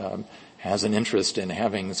society has an interest in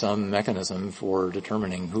having some mechanism for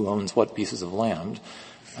determining who owns what pieces of land,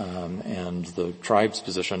 and the tribe's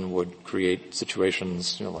position would create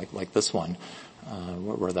situations like this one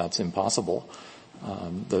where that's impossible.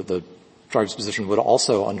 The tribe's position would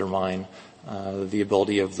also undermine the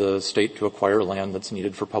ability of the state to acquire land that's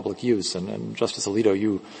needed for public use. And Justice Alito,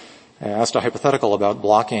 you asked a hypothetical about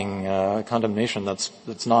blocking condemnation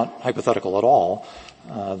that's not hypothetical at all.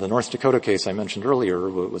 The North Dakota case I mentioned earlier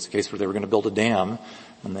was a case where they were going to build a dam,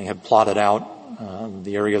 and they had plotted out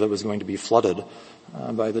the area that was going to be flooded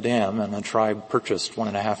by the dam, and the tribe purchased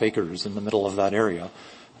 1.5 acres in the middle of that area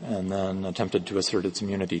and then attempted to assert its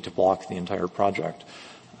immunity to block the entire project.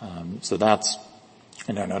 So that's,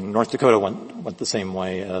 and North Dakota went the same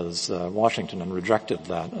way as Washington and rejected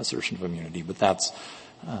that assertion of immunity, but that's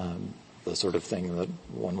the sort of thing that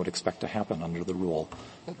one would expect to happen under the rule.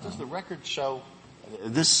 Does the record show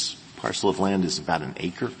this parcel of land is about 1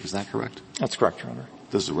 acre? Is that correct? That's correct, Your Honor.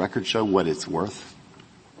 Does the record show what it's worth?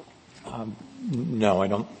 No, I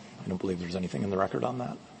don't believe there's anything in the record on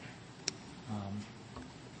that.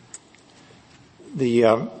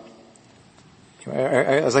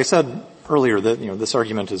 As I said earlier, that this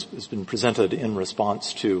argument has been presented in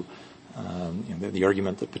response to the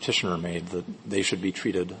argument that petitioner made that they should be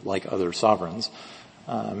treated like other sovereigns,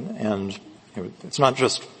 and it's not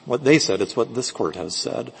just what they said; it's what this court has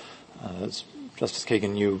said. As Justice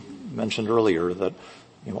Kagan, you mentioned earlier that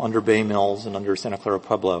under Bay Mills and under Santa Clara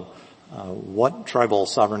Pueblo, what tribal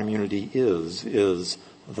sovereign immunity is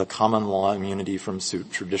the common law immunity from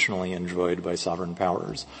suit traditionally enjoyed by sovereign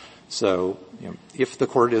powers. So, if the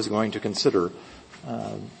court is going to consider,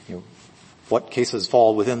 what cases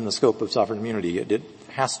fall within the scope of sovereign immunity, it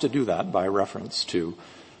has to do that by reference to,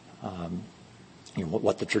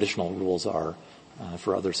 what the traditional rules are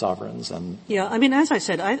for other sovereigns. And yeah, I mean, as I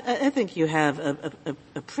said, I think you have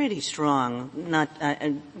a pretty strong,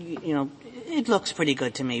 it looks pretty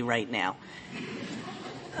good to me right now.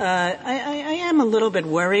 I am a little bit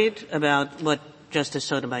worried about what Justice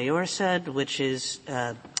Sotomayor said, which is,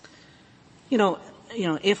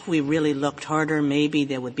 if we really looked harder, maybe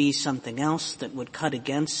there would be something else that would cut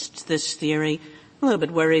against this theory. I'm a little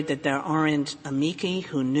bit worried that there aren't amici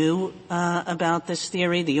who knew about this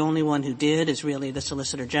theory. The only one who did is really the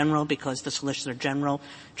Solicitor General, because the Solicitor General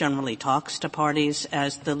generally talks to parties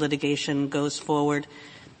as the litigation goes forward.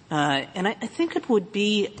 And I think it would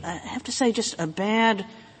be, I have to say, just a bad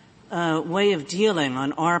way of dealing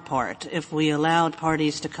on our part if we allowed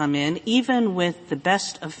parties to come in, even with the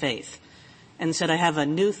best of faith, and said, I have a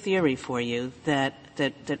new theory for you, that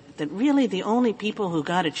really the only people who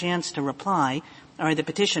got a chance to reply are the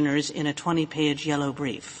petitioners in a 20-page yellow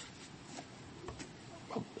brief.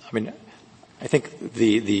 I mean, I think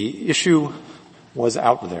the issue was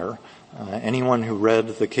out there. Anyone who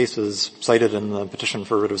read the cases cited in the petition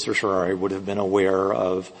for writ of certiorari would have been aware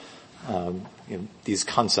of these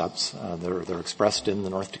concepts. They're expressed in the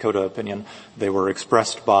North Dakota opinion. They were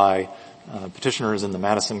expressed by petitioners in the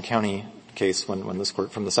Madison County case when this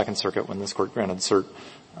court, from the Second Circuit, when this court granted cert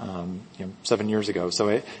 7 years ago.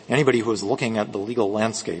 So anybody who was looking at the legal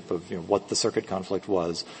landscape of what the circuit conflict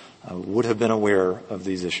was would have been aware of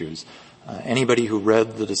these issues. Anybody who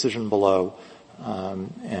read the decision below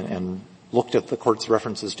and looked at the court's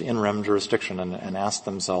references to in rem jurisdiction and asked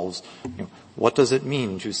themselves, what does it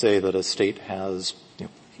mean to say that a state has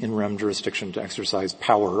in rem jurisdiction to exercise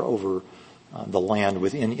power over the land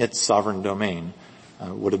within its sovereign domain,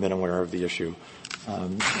 would have been aware of the issue.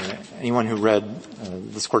 Anyone who read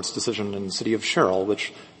this court's decision in the city of Sherrill,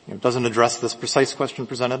 which doesn't address this precise question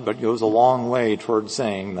presented, but goes a long way towards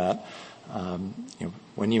saying that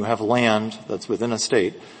when you have land that's within a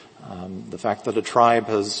state, the fact that a tribe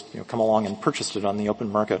has come along and purchased it on the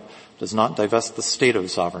open market does not divest the state of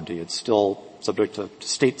sovereignty. It's still subject to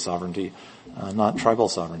state sovereignty, not tribal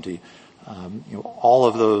sovereignty. All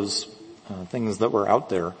of those things that were out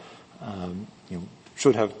there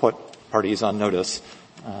should have put parties on notice.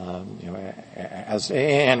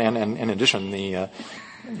 And in addition, the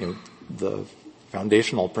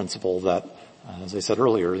foundational principle that, as I said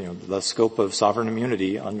earlier, the scope of sovereign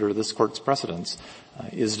immunity under this court's precedents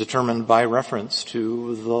is determined by reference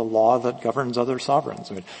to the law that governs other sovereigns.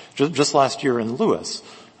 I mean, just last year in Lewis,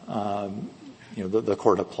 the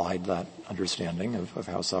court applied that understanding of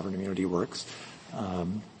how sovereign immunity works.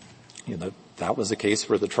 That was a case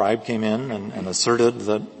where the tribe came in and asserted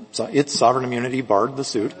that its sovereign immunity barred the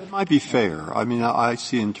suit. It might be fair. I mean, I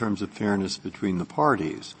see in terms of fairness between the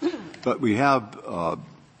parties. But we have, a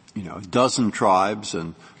dozen tribes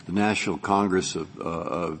and the National Congress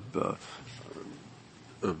of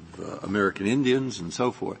American Indians and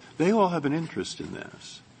so forth. They all have an interest in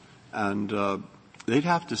this. And they'd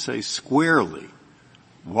have to say squarely,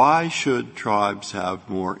 why should tribes have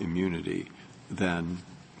more immunity than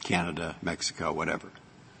Canada, Mexico, whatever?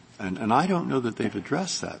 And I don't know that they've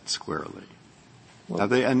addressed that squarely. Have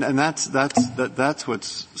they? And that's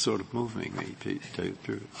what's sort of moving me to tell you the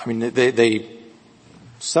truth. I mean, there's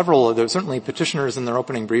certainly petitioners in their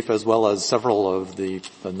opening brief, as well as several of the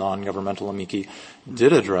non-governmental amici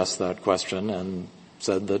did address that question and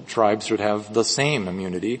said that tribes should have the same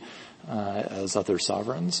immunity as other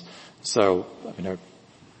sovereigns. So,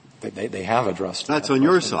 they have addressed that. That's on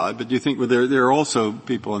your side, but do you think there are also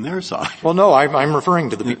people on their side? Well, no, I'm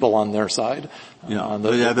referring to the people on their side.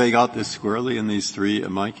 Have they got this squarely in these three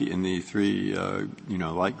light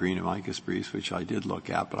green amicus briefs, which I did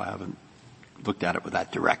look at, but I haven't looked at it with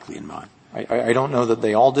that directly in mind. I don't know that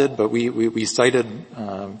they all did, but we cited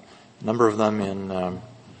a number of them in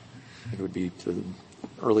it would be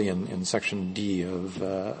early in section D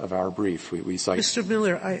of our brief. We cite Mr.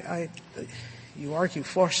 Miller, you argue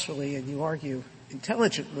forcefully and you argue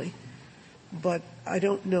intelligently, but I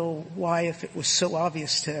don't know why, if it was so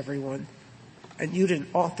obvious to everyone, and you didn't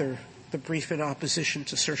author the brief in opposition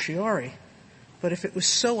to certiorari, but if it was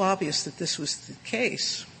so obvious that this was the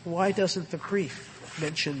case, why doesn't the brief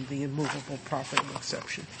mention the immovable property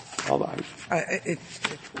exception?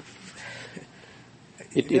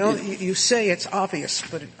 You say it's obvious,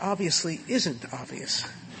 but it obviously isn't obvious.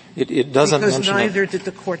 It doesn't because mention neither it. Did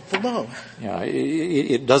the court below. Yeah,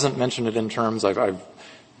 it doesn't mention it in terms. I've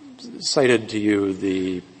cited to you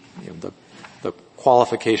the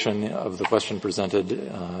qualification of the question presented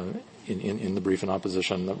in the brief in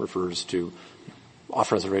opposition that refers to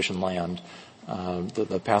off-reservation land.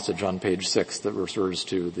 The passage on page 6 that refers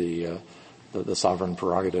to the sovereign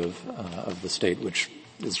prerogative of the state, which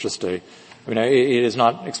is just it is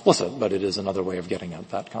not explicit, but it is another way of getting at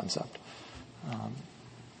that concept.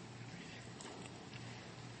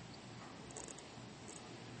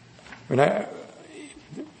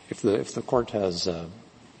 If the court has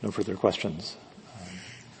no further questions,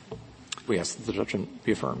 we ask that the judgment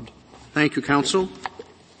be affirmed. Thank you, counsel.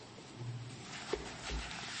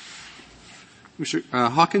 Mr.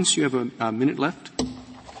 Hawkins, you have a minute left.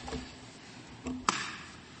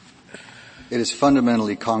 It is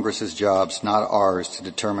fundamentally Congress's job, not ours, to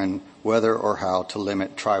determine whether or how to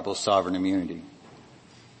limit tribal sovereign immunity.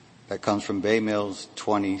 That comes from Bay Mills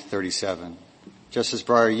 2037. Justice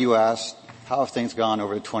Breyer, you asked, how have things gone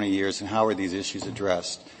over the 20 years and how are these issues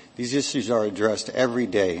addressed? These issues are addressed every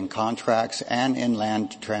day in contracts and in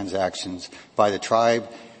land transactions by the tribe,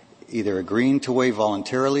 either agreeing to waive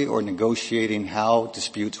voluntarily or negotiating how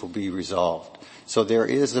disputes will be resolved. So there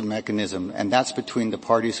is a mechanism, and that's between the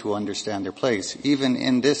parties who understand their place. Even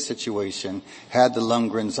in this situation, had the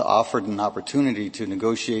Lundgrens offered an opportunity to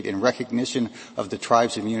negotiate in recognition of the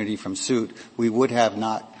tribe's immunity from suit, we would have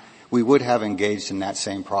engaged in that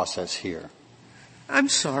same process here. I'm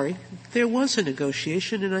sorry. There was a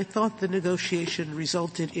negotiation, and I thought the negotiation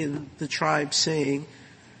resulted in the tribe saying,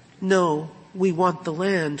 no, we want the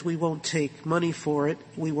land. We won't take money for it.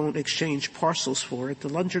 We won't exchange parcels for it. The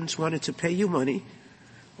Lundgrens wanted to pay you money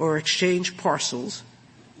or exchange parcels,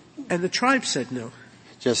 and the tribe said no.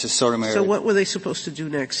 Justice Sotomayor. So what were they supposed to do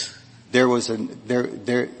next?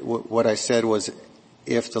 What I said was,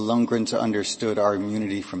 if the Lundgrens understood our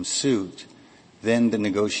immunity from suit, then the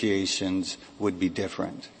negotiations would be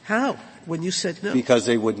different. How? When you said no? Because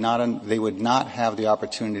they would not have the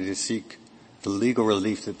opportunity to seek the legal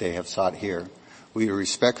relief that they have sought here. We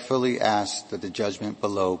respectfully ask that the judgment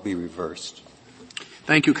below be reversed.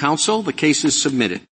 Thank you, counsel. The case is submitted.